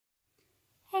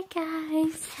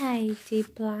guys, Heidi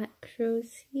Black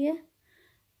Rose here.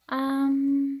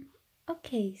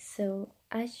 Okay, so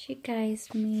as you guys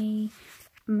may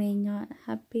not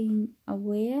have been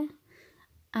aware,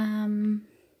 I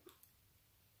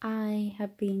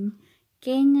have been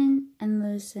gaining and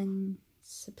losing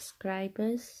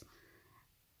subscribers.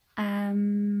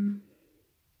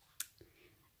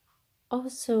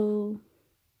 Also,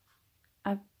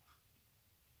 I've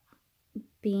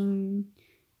been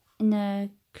in a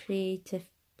creative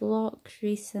block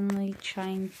recently,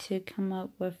 trying to come up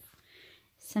with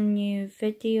some new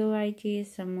video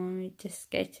ideas. I'm only just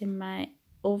getting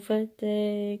over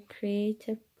the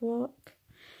creative block,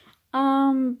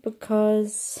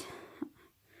 because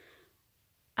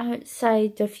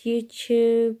outside of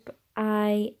YouTube,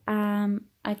 I am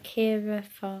a carer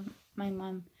for my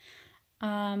mum.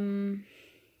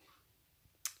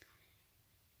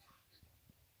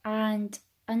 And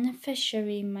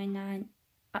unofficially my nan,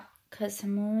 because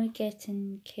I'm only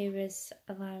getting carer's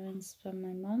allowance for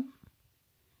my mum.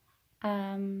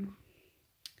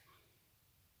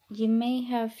 You may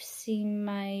have seen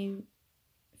my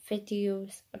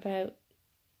videos about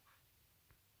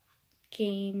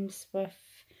games with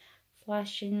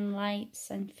flashing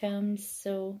lights and films,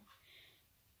 so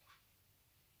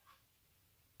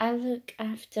I look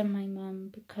after my mum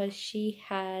because she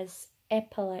has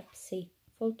epilepsy,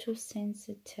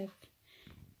 photosensitive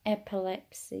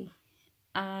epilepsy.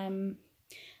 I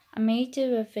may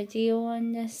do a video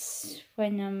on this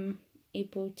when I'm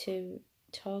able to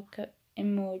talk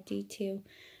in more detail,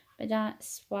 but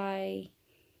that's why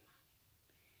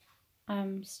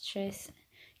I'm stressed.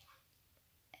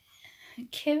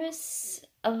 Carer's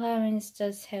allowance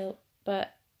does help,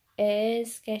 but it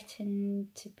is getting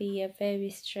to be a very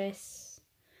stressful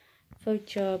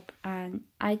job, and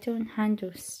I don't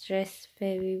handle stress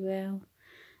very well.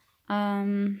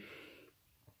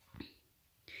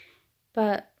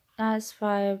 But that's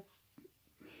why I've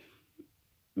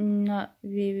not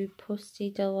really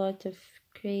posted a lot of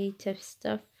creative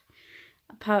stuff,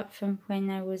 apart from when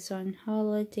I was on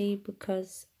holiday,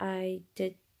 because I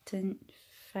couldn't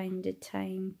find the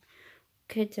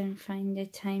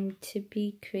time to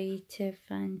be creative,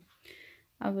 and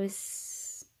I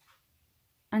was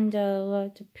under a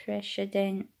lot of pressure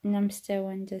then, and I'm still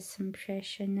under some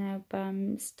pressure now, but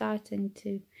I'm starting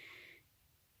to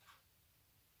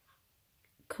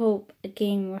cope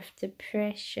again with the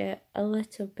pressure a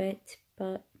little bit,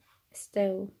 but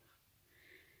still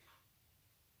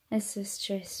it's a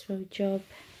stressful job.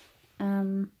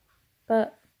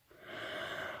 But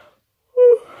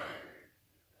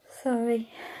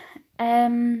sorry.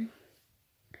 I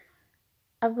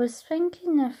was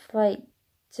thinking of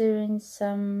doing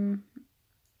some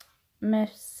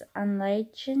myths and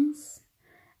legends.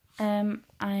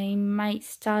 I might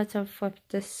start off with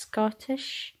the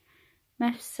Scottish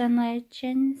myths and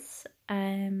legends,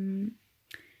 and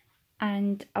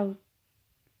I'll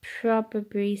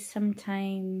probably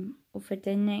sometime over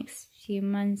the next few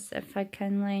months, if I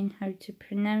can learn how to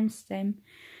pronounce them,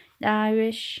 the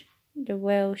Irish, the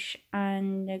Welsh,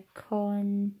 and the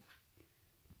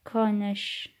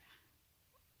Cornish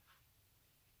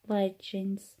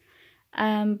legends.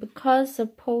 Because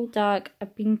of Poldark,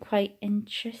 I've been quite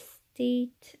interested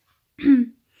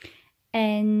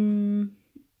in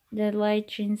the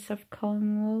legends of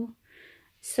Cornwall.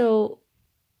 So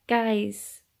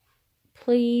guys,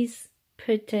 please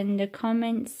put in the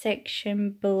comment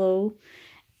section below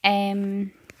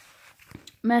myths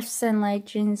and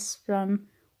legends from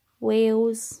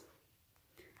Wales,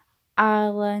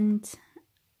 Ireland,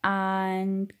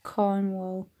 and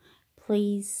Cornwall.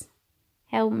 Please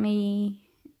help me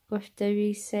with the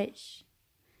research,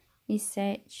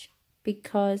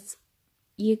 because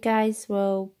you guys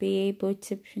will be able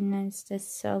to pronounce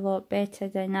this a lot better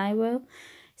than I will.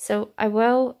 So I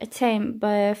will attempt,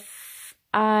 but if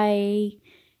I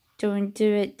don't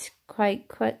do it quite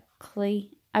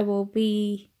quickly, I will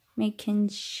be making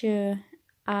sure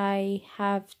I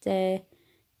have the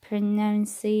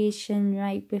pronunciation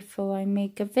right before I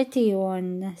make a video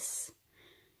on this.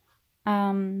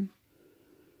 And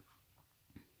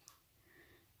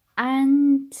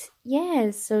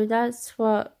yeah, so that's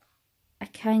what I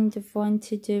kind of want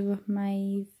to do with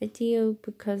my video,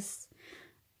 because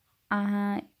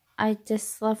I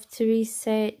just love to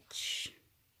research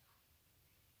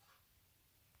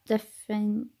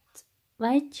different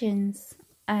legends.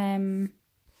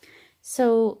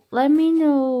 So let me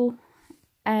know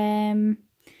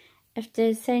if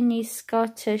there's any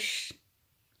Scottish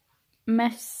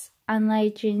myths and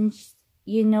legends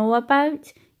you know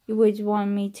about, you would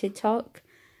want me to talk.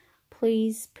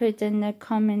 Please put in the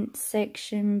comment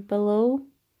section below.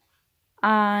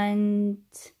 and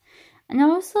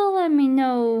also let me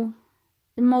know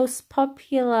the most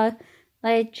popular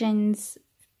legends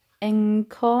in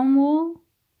Cornwall,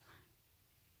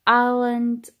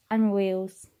 Ireland and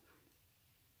Wales.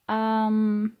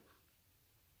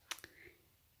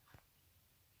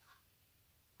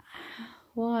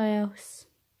 What else?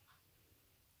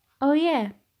 Oh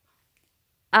yeah,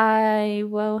 I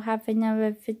will have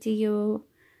another video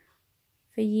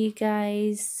for you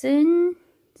guys soon,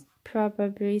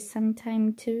 probably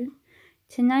sometime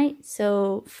tonight.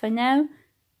 So for now,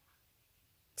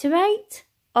 to write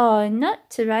or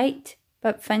not to write,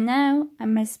 but for now I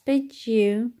must bid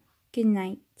you good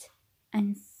night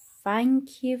and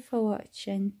thank you for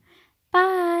watching.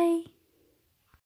 Bye.